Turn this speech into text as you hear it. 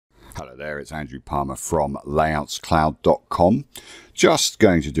Hello there, it's Andrew Palmer from layoutscloud.com. Just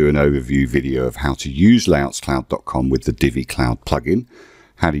going to do an overview video of how to use layoutscloud.com with the Divi Cloud plugin,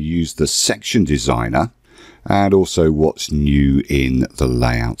 how to use the section designer, and also what's new in the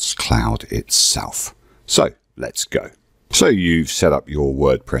Layouts Cloud itself. So let's go. So you've set up your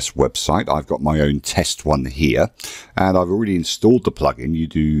WordPress website. I've got my own test one here, and I've already installed the plugin. You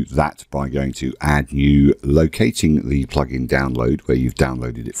do that by going to Add New, locating the plugin download where you've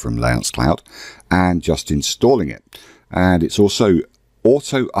downloaded it from Layouts Cloud, and just installing it. And it's also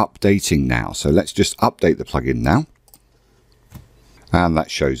auto updating now. So let's just update the plugin now. And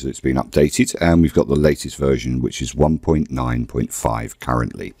that shows that it's been updated, and we've got the latest version, which is 1.9.5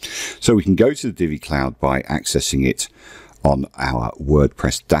 currently. So we can go to the Divi Cloud by accessing it on our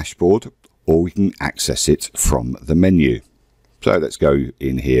WordPress dashboard, or we can access it from the menu. So let's go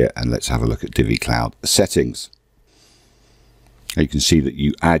in here and let's have a look at Divi Cloud settings. You can see that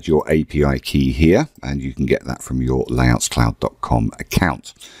you add your API key here, and you can get that from your layoutscloud.com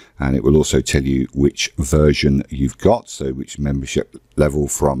account. And it will also tell you which version you've got, so which membership level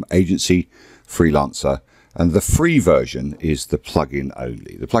from agency, freelancer, and the free version is the plugin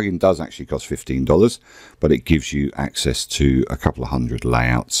only. The plugin does actually cost $15, but it gives you access to a couple of hundred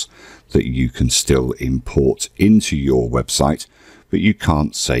layouts that you can still import into your website, but you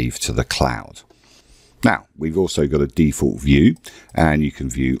can't save to the cloud. Now, we've also got a default view, and you can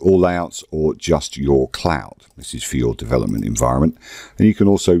view all layouts or just your cloud. This is for your development environment, and you can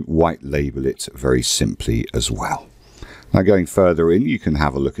also white label it very simply as well. Now, going further in, you can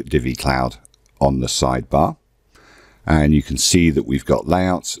have a look at Divi Cloud on the sidebar, and you can see that we've got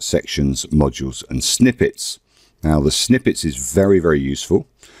layouts, sections, modules, and snippets. Now, the snippets is very, very useful,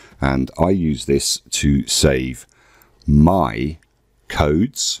 and I use this to save my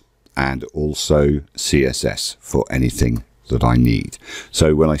codes and also CSS for anything that I need.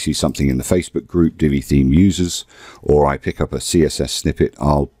 So when I see something in the Facebook group, Divi theme users, or I pick up a CSS snippet,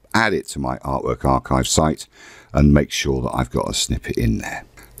 I'll add it to my artwork archive site and make sure that I've got a snippet in there.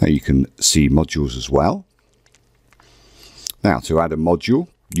 Now you can see modules as well. Now to add a module,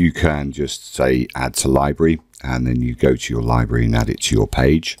 you can just say add to library, and then you go to your library and add it to your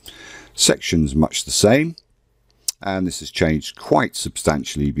page. Sections much the same. And this has changed quite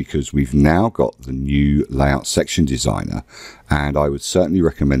substantially because we've now got the new layout section designer, and I would certainly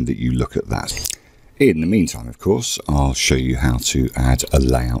recommend that you look at that. In the meantime, of course, I'll show you how to add a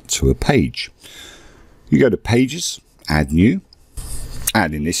layout to a page. You go to Pages, Add New,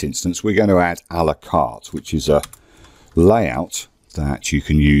 and in this instance we're going to add a la carte, which is a layout that you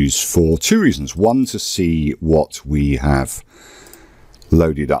can use for two reasons. One, to see what we have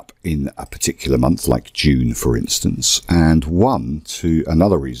loaded up in a particular month, like June for instance, and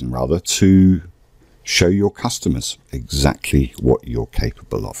another reason to show your customers exactly what you're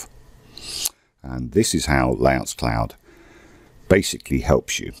capable of. And this is how Layouts Cloud basically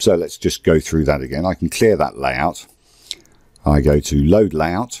helps you. So let's just go through that again. I can clear that layout. I go to Load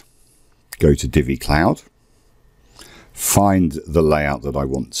Layout, go to Divi Cloud, find the layout that I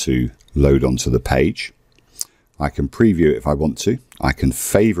want to load onto the page. I can preview it if I want to. I can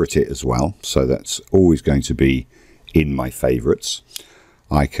favorite it as well, so that's always going to be in my favorites.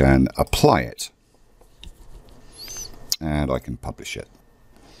 I can apply it, and I can publish it.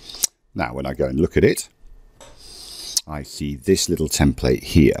 Now when I go and look at it, I see this little template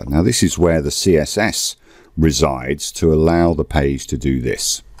here. Now this is where the CSS resides to allow the page to do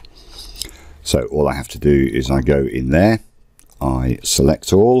this. So all I have to do is I go in there, I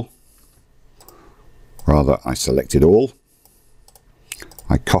select all, I select it all,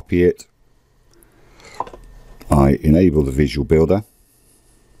 I copy it, I enable the Visual Builder,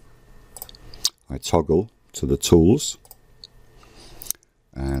 I toggle to the tools,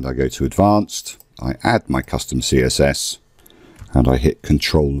 and I go to Advanced, I add my custom CSS, and I hit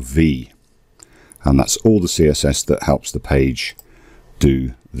Control V, and that's all the CSS that helps the page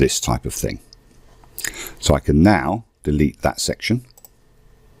do this type of thing. So I can now delete that section,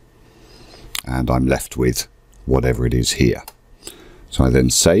 and I'm left with whatever it is here. So I then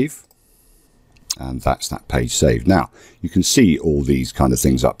save, and that's that page saved. Now you can see all these kind of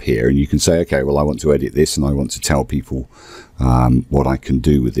things up here, and you can say, okay, well I want to edit this and I want to tell people what I can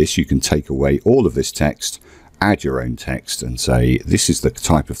do with this. You can take away all of this text, add your own text, and say this is the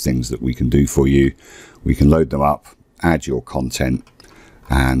type of things that we can do for you. We can load them up, add your content,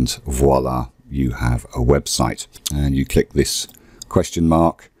 and voila, you have a website. And you click this question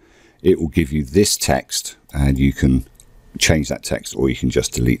mark, it will give you this text, and you can change that text or you can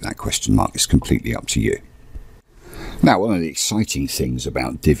just delete that question mark. It's completely up to you. Now, one of the exciting things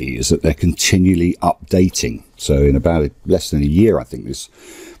about Divi is that they're continually updating. So in about less than a year, I think this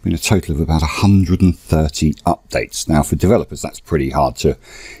been a total of about 130 updates. Now for developers that's pretty hard to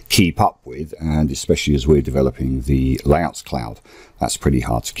keep up with, and especially as we're developing the Layouts Cloud, that's pretty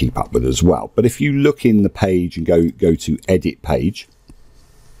hard to keep up with as well. But if you look in the page and go to edit page,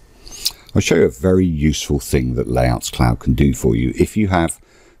 I'll show you a very useful thing that Layouts Cloud can do for you if you have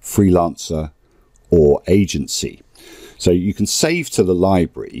freelancer or agency. So you can save to the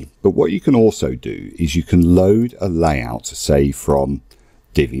library, but what you can also do is you can load a layout, say from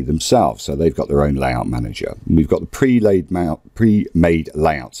Divi themselves. So they've got their own layout manager. And we've got the pre-made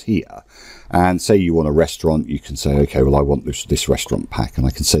layouts here. And say you want a restaurant, you can say, okay, well, I want this restaurant pack, and I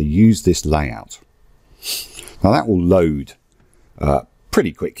can say use this layout. Now that will load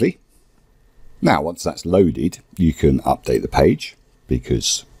pretty quickly. Now, once that's loaded, you can update the page,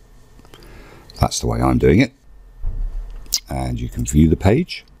 because that's the way I'm doing it. And you can view the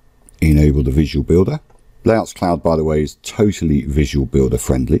page, enable the Visual Builder. Layouts Cloud, by the way, is totally Visual Builder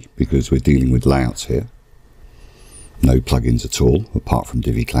friendly because we're dealing with layouts here. No plugins at all, apart from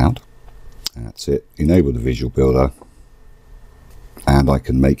Divi Cloud. That's it. Enable the Visual Builder. And I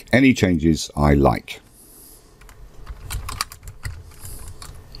can make any changes I like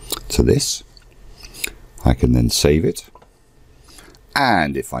to this. I can then save it.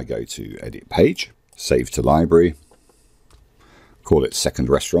 And if I go to Edit Page, Save to Library, call it Second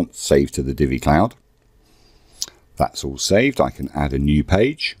Restaurant, save to the Divi Cloud. That's all saved. I can add a new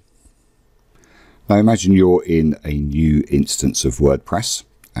page. Now imagine you're in a new instance of WordPress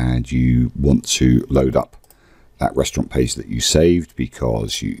and you want to load up that restaurant page that you saved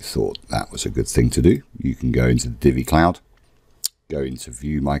because you thought that was a good thing to do. You can go into the Divi Cloud, go into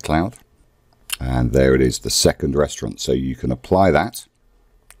View My Cloud, and there it is, the second restaurant. So you can apply that,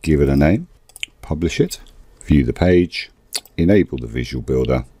 give it a name, publish it, view the page, enable the Visual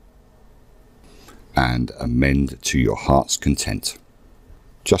Builder, and amend to your heart's content.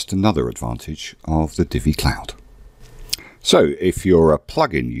 Just another advantage of the Divi Cloud. So if you're a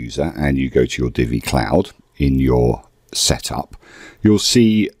plugin user and you go to your Divi Cloud in your setup, you'll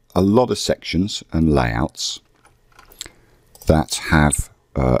see a lot of sections and layouts that have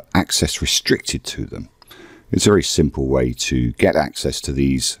access restricted to them. It's a very simple way to get access to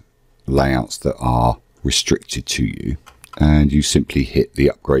these layouts that are restricted to you, and you simply hit the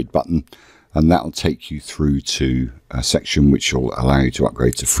upgrade button and that will take you through to a section which will allow you to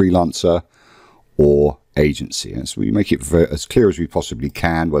upgrade to freelancer or agency. And so we make it as clear as we possibly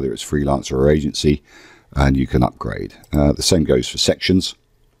can, whether it's freelancer or agency, and you can upgrade. The same goes for sections,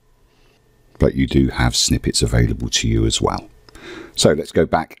 but you do have snippets available to you as well. So let's go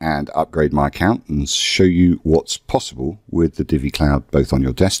back and upgrade my account and show you what's possible with the Divi Cloud, both on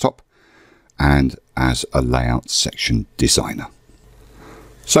your desktop and as a layout section designer.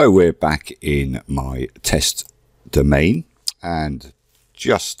 So we're back in my test domain, and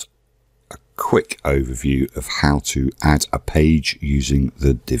just a quick overview of how to add a page using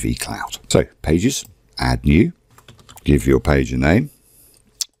the Divi Cloud. So pages, add new, give your page a name,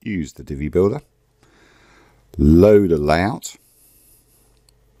 use the Divi Builder, load a layout,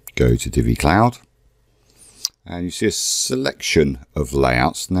 go to Divi Cloud, and you see a selection of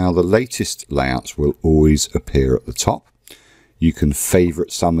layouts. Now the latest layouts will always appear at the top. You can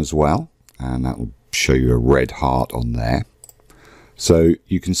favorite some as well, and that will show you a red heart on there. So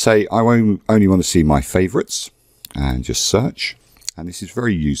you can say, I only want to see my favorites, and just search. And this is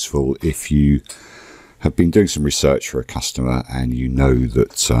very useful if you have been doing some research for a customer and you know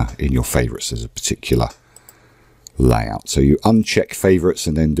that in your favorites there's a particular layout. So you uncheck favorites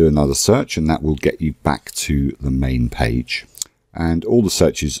and then do another search, and that will get you back to the main page. And all the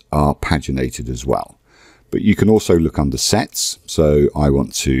searches are paginated as well. But you can also look under sets. So I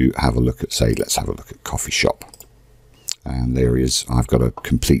want to have a look at, say, let's have a look at coffee shop. And there is, I've got a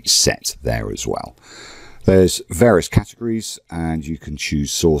complete set there as well. There's various categories, and you can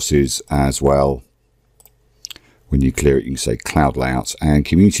choose sources as well. When you clear it, you can say cloud layouts and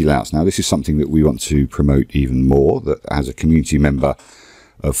community layouts. Now, this is something that we want to promote even more, that as a community member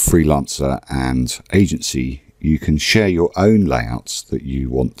of freelancer and agency, you can share your own layouts that you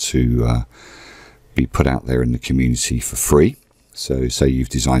want to be put out there in the community for free. So say you've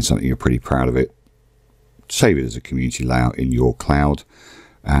designed something, you're pretty proud of it, save it as a community layout in your cloud,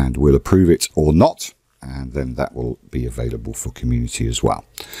 and we'll approve it or not, and then that will be available for community as well.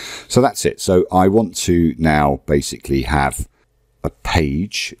 So that's it. So I want to now basically have a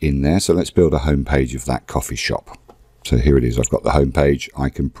page in there. So let's build a home page of that coffee shop. So here it is. I've got the home page. I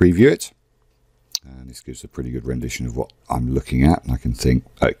can preview it, and this gives a pretty good rendition of what I'm looking at, and I can think,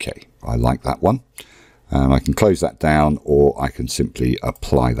 okay, I like that one, and I can close that down, or I can simply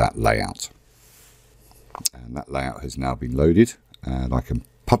apply that layout. And that layout has now been loaded, and I can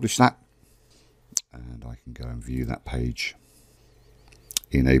publish that, and I can go and view that page,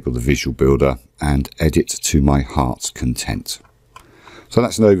 enable the visual builder, and edit to my heart's content. So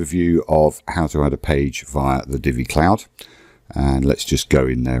that's an overview of how to add a page via the Divi Cloud. And let's just go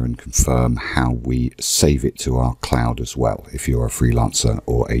in there and confirm how we save it to our cloud as well, if you're a freelancer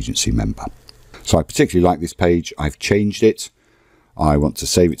or agency member. So I particularly like this page. I've changed it. I want to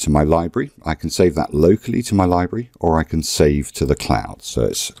save it to my library. I can save that locally to my library, or I can save to the cloud. So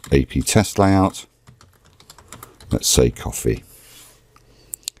it's AP test layout. Let's say coffee.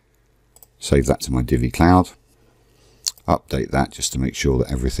 Save that to my Divi Cloud. Update that just to make sure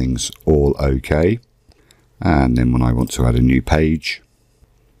that everything's all okay. And then when I want to add a new page,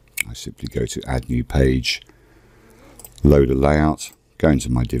 I simply go to add new page, load a layout, go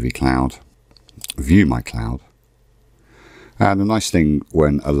into my Divi Cloud, view my cloud. And the nice thing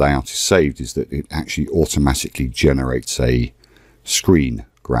when a layout is saved is that it actually automatically generates a screen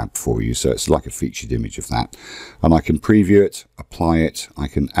grab for you. So it's like a featured image of that. And I can preview it, apply it, I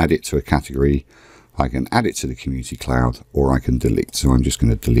can add it to a category, I can add it to the community cloud, or I can delete. So I'm just going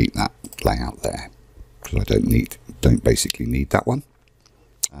to delete that layout there, because I don't basically need that one.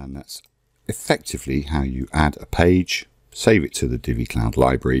 And that's effectively how you add a page, save it to the Divi Cloud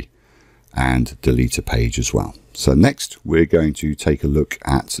library, and delete a page as well. So next we're going to take a look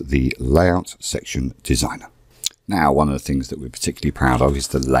at the layout section designer. Now, one of the things that we're particularly proud of is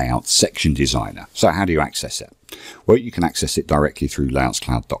the layout section designer. So how do you access it? Well, you can access it directly through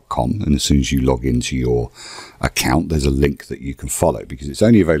layoutscloud.com, and as soon as you log into your account, there's a link that you can follow, because it's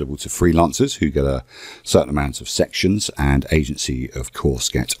only available to freelancers who get a certain amount of sections, and agency, of course,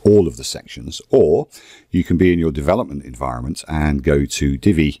 gets all of the sections. Or you can be in your development environment and go to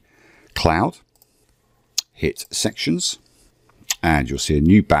Divi Cloud, hit sections, and you'll see a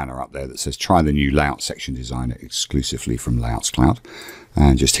new banner up there that says try the new layout section designer exclusively from Layouts Cloud,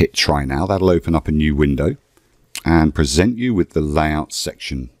 and just hit try now. That'll open up a new window and present you with the layout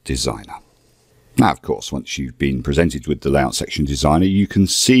section designer. Now, of course, once you've been presented with the layout section designer, you can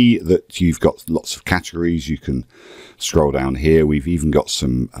see that you've got lots of categories. You can scroll down here. We've even got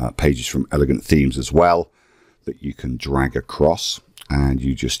some pages from Elegant Themes as well that you can drag across, and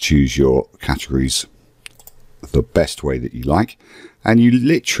you just choose your categories the best way that you like, and you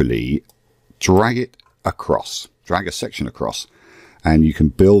literally drag it across, drag a section across, and you can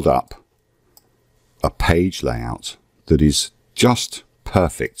build up a page layout that is just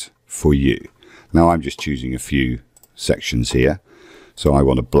perfect for you. Now I'm just choosing a few sections here. So I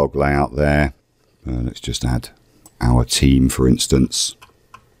want a blog layout there. Let's just add our team, for instance.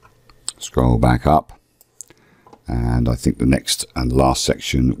 Scroll back up. And I think the next and last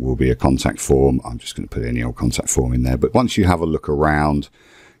section will be a contact form. I'm just going to put any old contact form in there. But once you have a look around,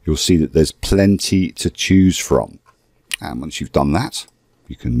 you'll see that there's plenty to choose from. And once you've done that,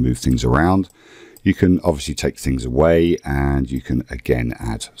 you can move things around. You can obviously take things away, and you can again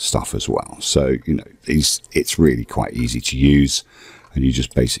add stuff as well. So, you know, it's really quite easy to use, and you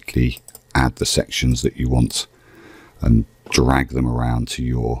just basically add the sections that you want and drag them around to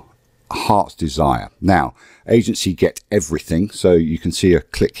your heart's desire. Now, agency get everything, so you can see a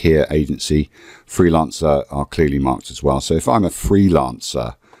click here, agency, freelancer are clearly marked as well. So if I'm a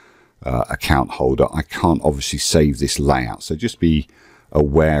freelancer account holder, I can't obviously save this layout. So just be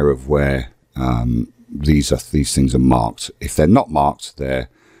aware of where these things are marked. If they're not marked, they're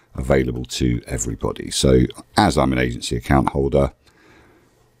available to everybody. So as I'm an agency account holder,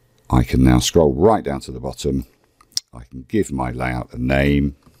 I can now scroll right down to the bottom. I can give my layout a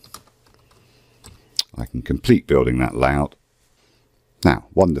name. I can complete building that layout. Now,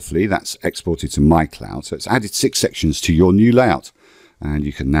 wonderfully, that's exported to my cloud. So it's added 6 sections to your new layout, and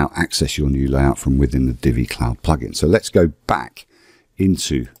you can now access your new layout from within the Divi Cloud plugin. So let's go back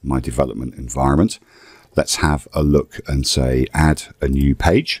into my development environment. Let's have a look and say add a new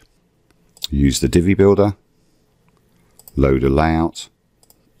page. Use the Divi builder, load a layout,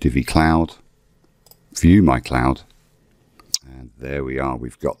 Divi Cloud, view my cloud. And there we are,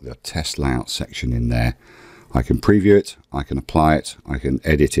 we've got the test layout section in there. I can preview it, I can apply it, I can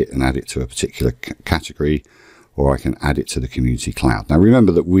edit it and add it to a particular category, or I can add it to the community cloud. Now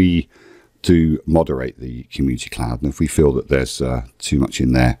remember that we do moderate the community cloud, and if we feel that there's too much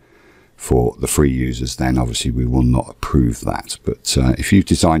in there for the free users, then obviously we will not approve that. But if you've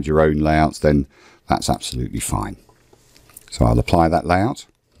designed your own layouts, then that's absolutely fine. So I'll apply that layout,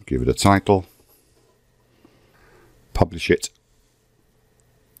 give it a title, publish it.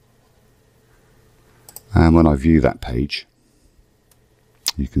 And when I view that page,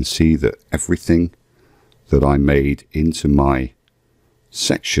 you can see that everything that I made into my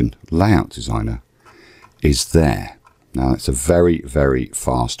section layout designer is there. Now, it's a very, very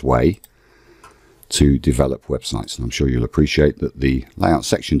fast way to develop websites, and I'm sure you'll appreciate that the Layout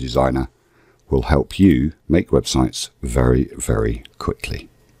Section Designer will help you make websites very, very quickly.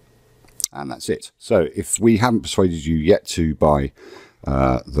 And that's it. So if we haven't persuaded you yet to buy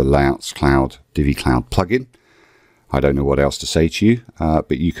the Layouts Cloud Divi Cloud plugin, I don't know what else to say to you,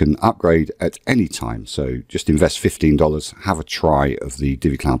 but you can upgrade at any time. So just invest $15, have a try of the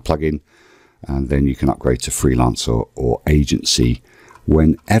Divi Cloud plugin, and then you can upgrade to freelancer or agency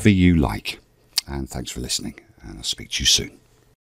whenever you like. And thanks for listening, and I'll speak to you soon.